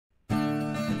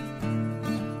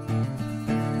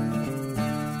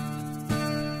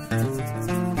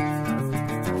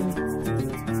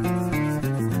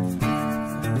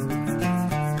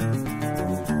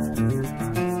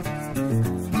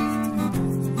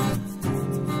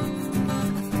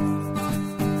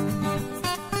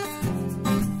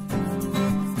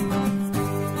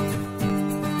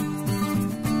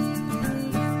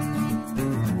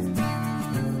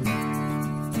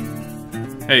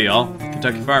Hey y'all,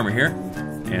 Kentucky Farmer here,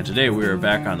 and today we are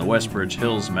back on the Westbridge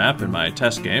Hills map in my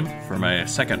test game for my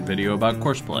second video about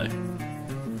Courseplay.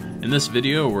 In this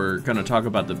video we're going to talk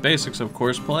about the basics of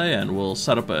Courseplay and we'll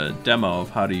set up a demo of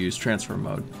how to use transfer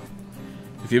mode.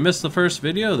 If you missed the first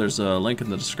video, there's a link in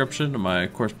the description to my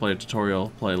Courseplay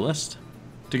tutorial playlist.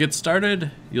 To get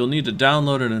started, you'll need to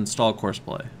download and install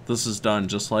Courseplay. This is done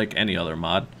just like any other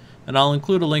mod, and I'll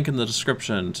include a link in the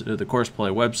description to the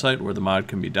Courseplay website where the mod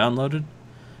can be downloaded,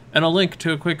 and a link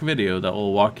to a quick video that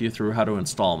will walk you through how to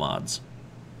install mods.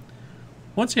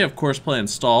 Once you have Courseplay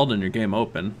installed and your game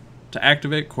open, to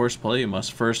activate Courseplay you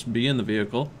must first be in the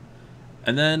vehicle,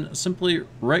 and then simply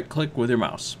right-click with your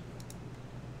mouse.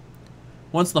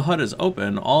 Once the HUD is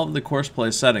open, all of the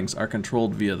Courseplay settings are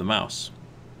controlled via the mouse.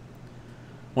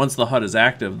 Once the HUD is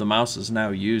active, the mouse is now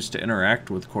used to interact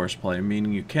with Courseplay,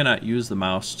 meaning you cannot use the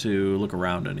mouse to look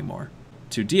around anymore.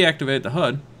 To deactivate the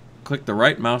HUD, click the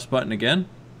right mouse button again,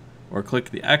 or click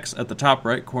the X at the top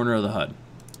right corner of the HUD.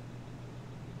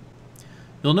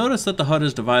 You'll notice that the HUD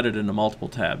is divided into multiple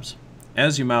tabs.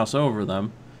 As you mouse over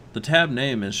them, the tab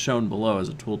name is shown below as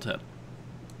a tooltip.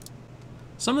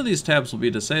 Some of these tabs will be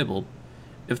disabled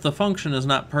if the function is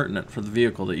not pertinent for the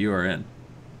vehicle that you are in.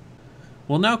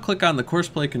 We'll now click on the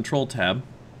Courseplay Control tab,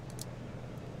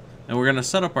 and we're going to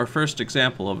set up our first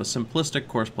example of a simplistic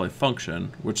Courseplay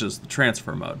function, which is the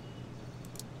transfer mode.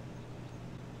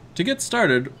 To get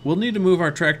started, we'll need to move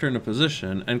our tractor into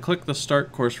position and click the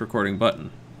Start Course Recording button.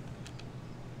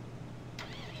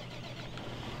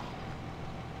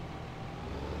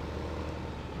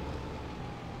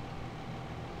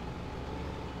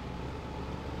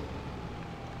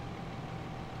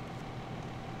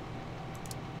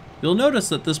 You'll notice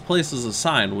that this places a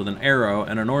sign with an arrow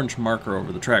and an orange marker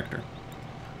over the tractor.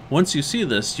 Once you see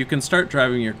this, you can start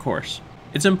driving your course.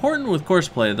 It's important with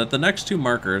Courseplay that the next two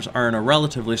markers are in a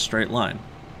relatively straight line.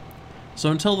 So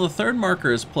until the third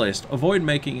marker is placed, avoid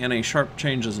making any sharp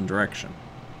changes in direction.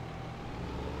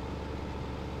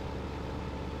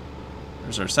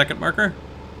 There's our second marker.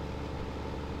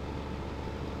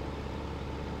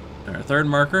 And our third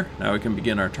marker. Now we can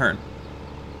begin our turn.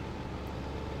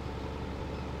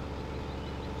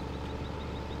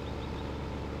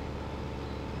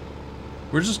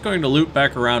 We're just going to loop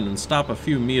back around and stop a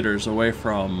few meters away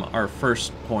from our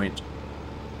first point.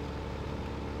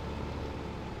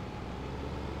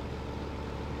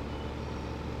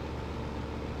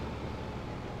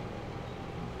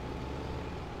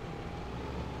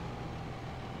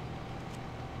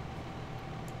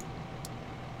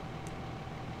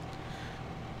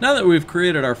 Now that we've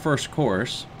created our first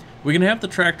course, we can have the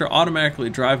tractor automatically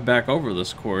drive back over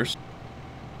this course.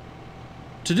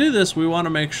 To do this, we want to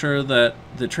make sure that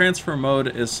the transfer mode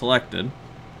is selected,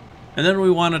 and then we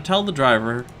want to tell the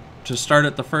driver to start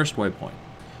at the first waypoint.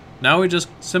 Now we just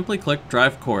simply click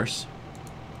Drive Course,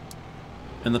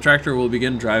 and the tractor will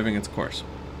begin driving its course.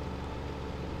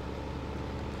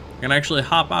 We can actually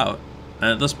hop out,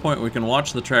 and at this point we can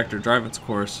watch the tractor drive its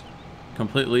course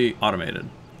completely automated.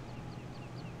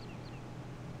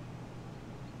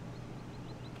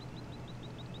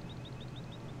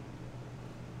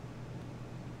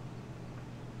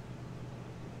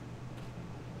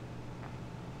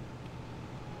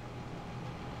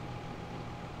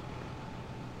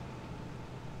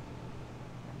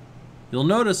 You'll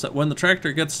notice that when the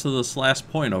tractor gets to this last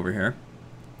point over here,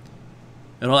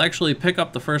 it'll actually pick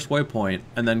up the first waypoint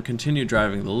and then continue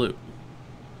driving the loop.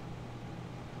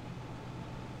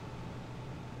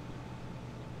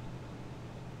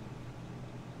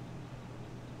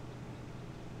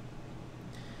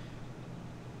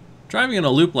 Driving in a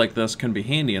loop like this can be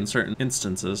handy in certain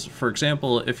instances. For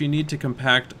example, if you need to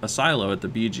compact a silo at the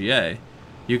BGA,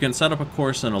 you can set up a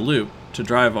course in a loop to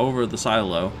drive over the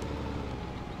silo.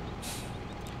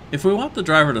 If we want the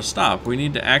driver to stop, we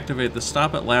need to activate the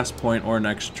Stop at Last Point or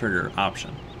Next Trigger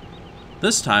option.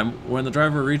 This time, when the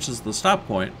driver reaches the stop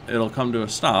point, it'll come to a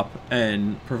stop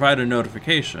and provide a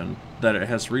notification that it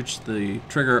has reached the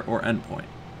trigger or end point.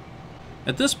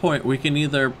 At this point, we can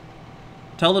either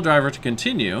tell the driver to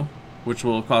continue, which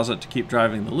will cause it to keep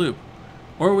driving the loop,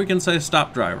 or we can say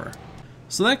Stop Driver.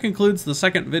 So that concludes the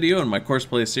second video in my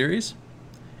Courseplay series.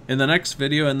 In the next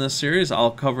video in this series,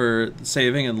 I'll cover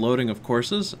saving and loading of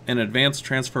courses and advanced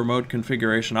transfer mode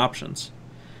configuration options.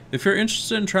 If you're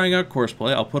interested in trying out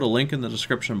Courseplay, I'll put a link in the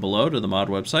description below to the mod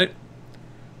website.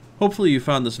 Hopefully you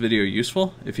found this video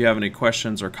useful. If you have any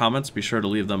questions or comments, be sure to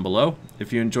leave them below.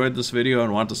 If you enjoyed this video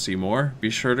and want to see more, be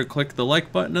sure to click the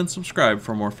like button and subscribe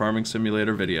for more farming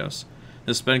simulator videos.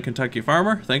 This has been Kentucky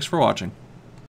Farmer. Thanks for watching.